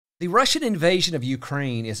The Russian invasion of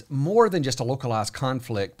Ukraine is more than just a localized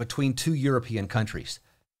conflict between two European countries.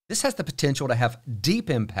 This has the potential to have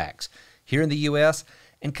deep impacts here in the U.S.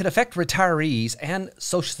 and could affect retirees and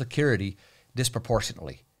Social Security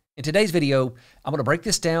disproportionately. In today's video, I'm going to break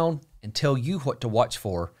this down and tell you what to watch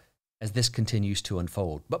for as this continues to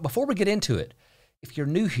unfold. But before we get into it, if you're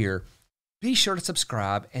new here, be sure to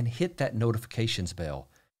subscribe and hit that notifications bell.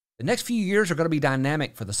 The next few years are going to be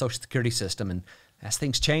dynamic for the Social Security system, and as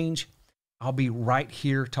things change, I'll be right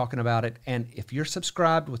here talking about it. And if you're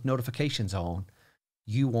subscribed with notifications on,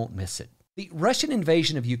 you won't miss it. The Russian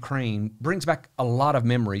invasion of Ukraine brings back a lot of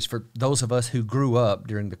memories for those of us who grew up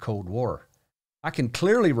during the Cold War. I can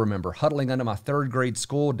clearly remember huddling under my third grade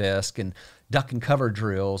school desk and duck and cover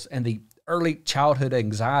drills, and the early childhood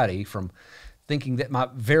anxiety from thinking that my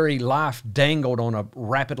very life dangled on a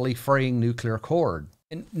rapidly fraying nuclear cord.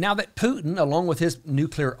 And now that Putin, along with his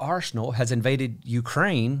nuclear arsenal, has invaded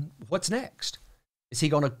Ukraine, what's next? Is he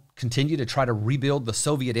going to continue to try to rebuild the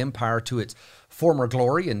Soviet empire to its former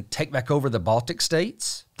glory and take back over the Baltic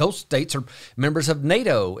states? Those states are members of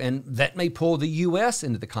NATO, and that may pull the U.S.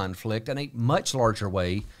 into the conflict in a much larger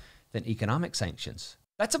way than economic sanctions.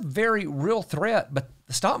 That's a very real threat, but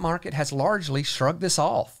the stock market has largely shrugged this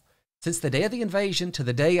off. Since the day of the invasion to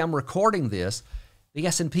the day I'm recording this, the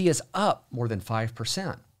S&P is up more than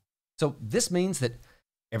 5%. So this means that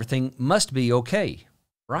everything must be okay,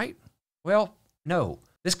 right? Well, no.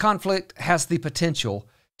 This conflict has the potential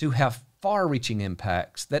to have far-reaching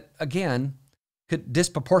impacts that, again, could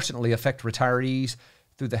disproportionately affect retirees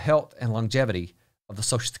through the health and longevity of the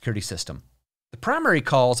Social Security system. The primary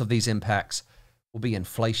cause of these impacts will be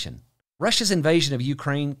inflation. Russia's invasion of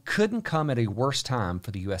Ukraine couldn't come at a worse time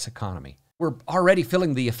for the U.S. economy. We're already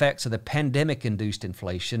feeling the effects of the pandemic-induced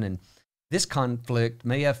inflation, and this conflict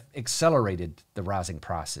may have accelerated the rising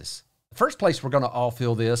prices. The first place we're going to all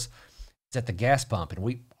feel this is at the gas pump, and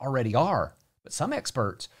we already are. But some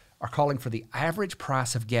experts are calling for the average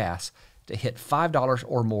price of gas to hit $5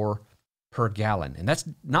 or more per gallon. And that's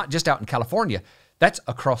not just out in California, that's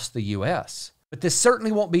across the U.S. But this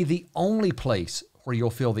certainly won't be the only place where you'll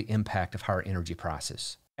feel the impact of higher energy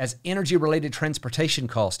prices. As energy-related transportation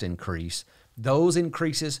costs increase, those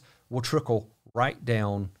increases will trickle right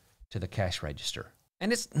down to the cash register.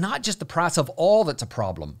 And it's not just the price of oil that's a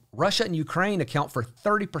problem. Russia and Ukraine account for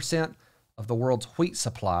 30% of the world's wheat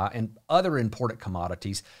supply and other important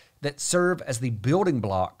commodities that serve as the building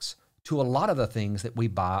blocks to a lot of the things that we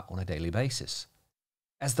buy on a daily basis.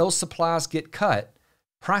 As those supplies get cut,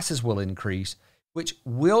 prices will increase, which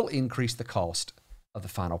will increase the cost of the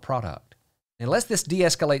final product. Unless this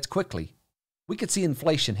de-escalates quickly, we could see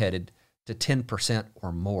inflation headed to 10%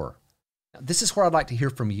 or more. Now, this is where I'd like to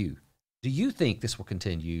hear from you. Do you think this will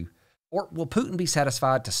continue, or will Putin be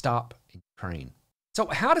satisfied to stop in Ukraine? So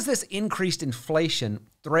how does this increased inflation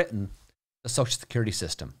threaten the Social Security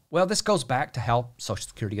system? Well, this goes back to how Social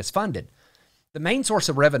Security is funded. The main source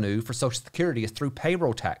of revenue for Social Security is through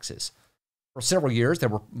payroll taxes. For several years, there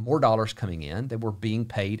were more dollars coming in than were being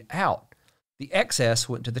paid out. The excess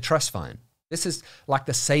went to the trust fund. This is like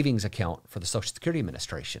the savings account for the Social Security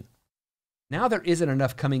Administration. Now there isn't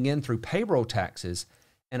enough coming in through payroll taxes,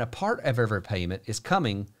 and a part of every payment is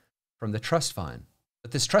coming from the trust fund.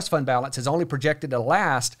 But this trust fund balance is only projected to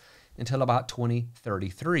last until about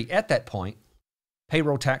 2033. At that point,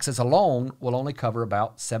 payroll taxes alone will only cover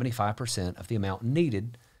about 75% of the amount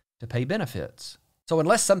needed to pay benefits. So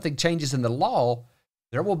unless something changes in the law,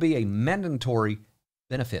 there will be a mandatory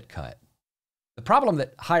benefit cut. The problem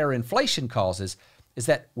that higher inflation causes is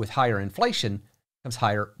that with higher inflation comes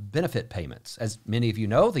higher benefit payments. As many of you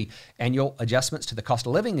know, the annual adjustments to the cost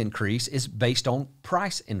of living increase is based on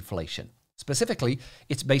price inflation. Specifically,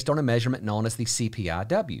 it's based on a measurement known as the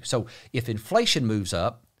CPIW. So if inflation moves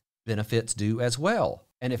up, benefits do as well.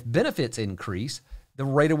 And if benefits increase, the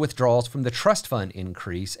rate of withdrawals from the trust fund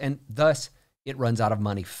increase, and thus it runs out of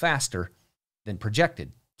money faster than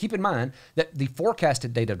projected. Keep in mind that the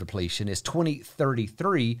forecasted date of depletion is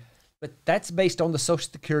 2033, but that's based on the Social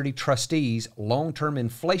Security trustees' long-term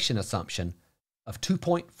inflation assumption of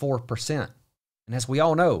 2.4%. And as we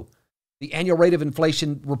all know, the annual rate of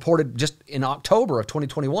inflation reported just in October of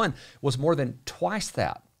 2021 was more than twice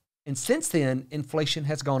that. And since then, inflation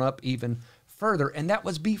has gone up even further, and that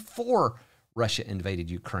was before Russia invaded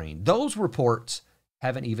Ukraine. Those reports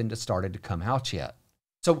haven't even started to come out yet.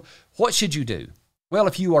 So what should you do? Well,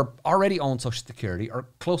 if you are already on Social Security or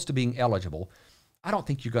close to being eligible, I don't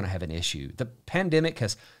think you're going to have an issue. The pandemic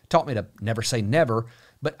has taught me to never say never,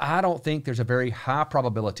 but I don't think there's a very high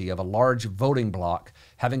probability of a large voting bloc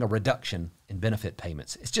having a reduction in benefit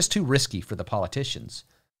payments. It's just too risky for the politicians.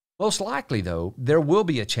 Most likely, though, there will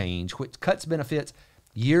be a change which cuts benefits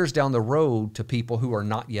years down the road to people who are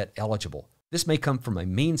not yet eligible. This may come from a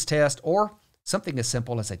means test or something as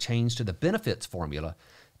simple as a change to the benefits formula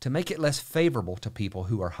to make it less favorable to people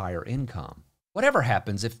who are higher income. Whatever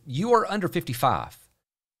happens, if you are under 55,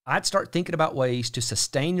 I'd start thinking about ways to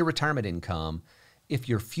sustain your retirement income if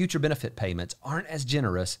your future benefit payments aren't as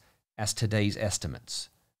generous as today's estimates.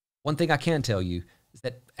 One thing I can tell you is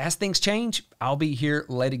that as things change, I'll be here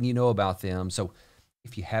letting you know about them. So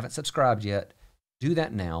if you haven't subscribed yet, do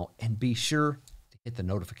that now and be sure to hit the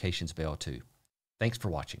notifications bell too. Thanks for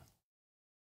watching.